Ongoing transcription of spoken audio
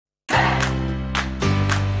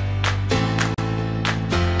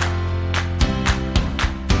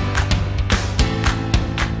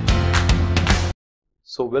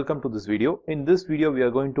So welcome to this video. In this video we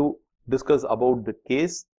are going to discuss about the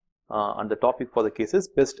case and the topic for the case is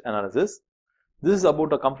pest analysis. This is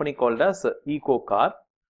about a company called as EcoCar,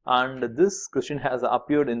 and this question has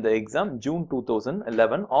appeared in the exam June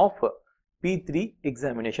 2011 of P3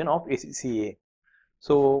 examination of ACCA.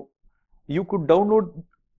 So you could download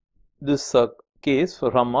this case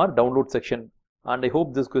from our download section, and I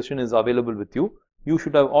hope this question is available with you. You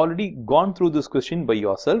should have already gone through this question by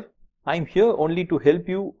yourself. I am here only to help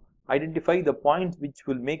you identify the points which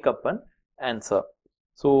will make up an answer.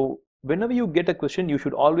 So whenever you get a question, you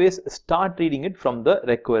should always start reading it from the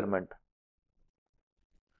requirement.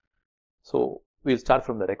 So we'll start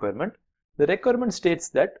from the requirement. The requirement states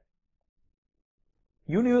that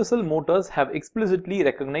Universal Motors have explicitly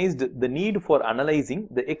recognized the need for analyzing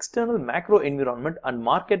the external macro environment and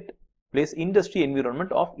marketplace industry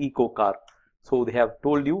environment of EcoCar. So they have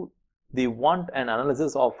told you they want an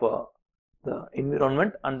analysis of the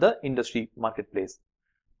environment and the industry marketplace.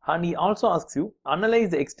 And he also asks you analyze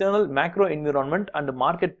the external macro environment and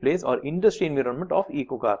marketplace or industry environment of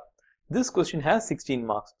EcoCar. This question has 16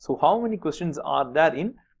 marks. So how many questions are there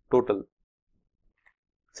in total?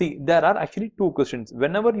 See, there are actually two questions.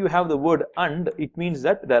 Whenever you have the word and, it means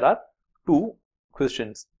that there are two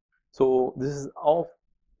questions. So this is of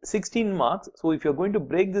 16 marks. So if you are going to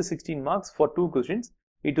break the 16 marks for two questions,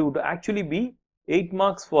 it would actually be 8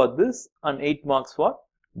 marks for this and 8 marks for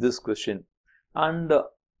this question. And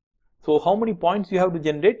so how many points you have to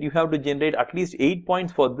generate? You have to generate at least 8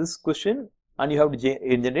 points for this question, and you have to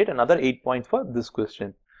generate another 8 points for this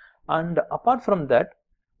question. And apart from that,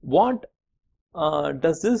 what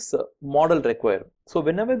does this model require? So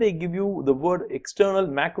whenever they give you the word external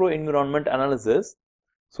macro environment analysis,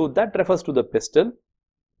 so that refers to the PESTEL.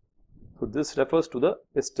 So this refers to the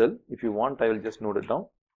PESTEL. If you want, I will just note it down.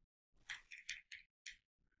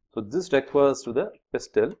 So this refers to the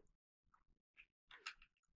PESTEL.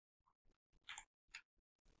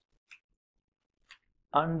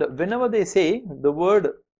 And whenever they say the word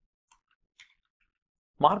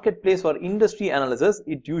marketplace or industry analysis,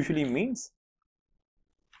 it usually means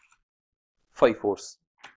 5/4.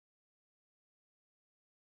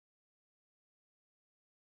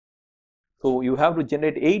 So you have to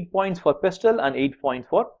generate 8 points for PESTEL and 8 points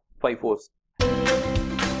for 5/4.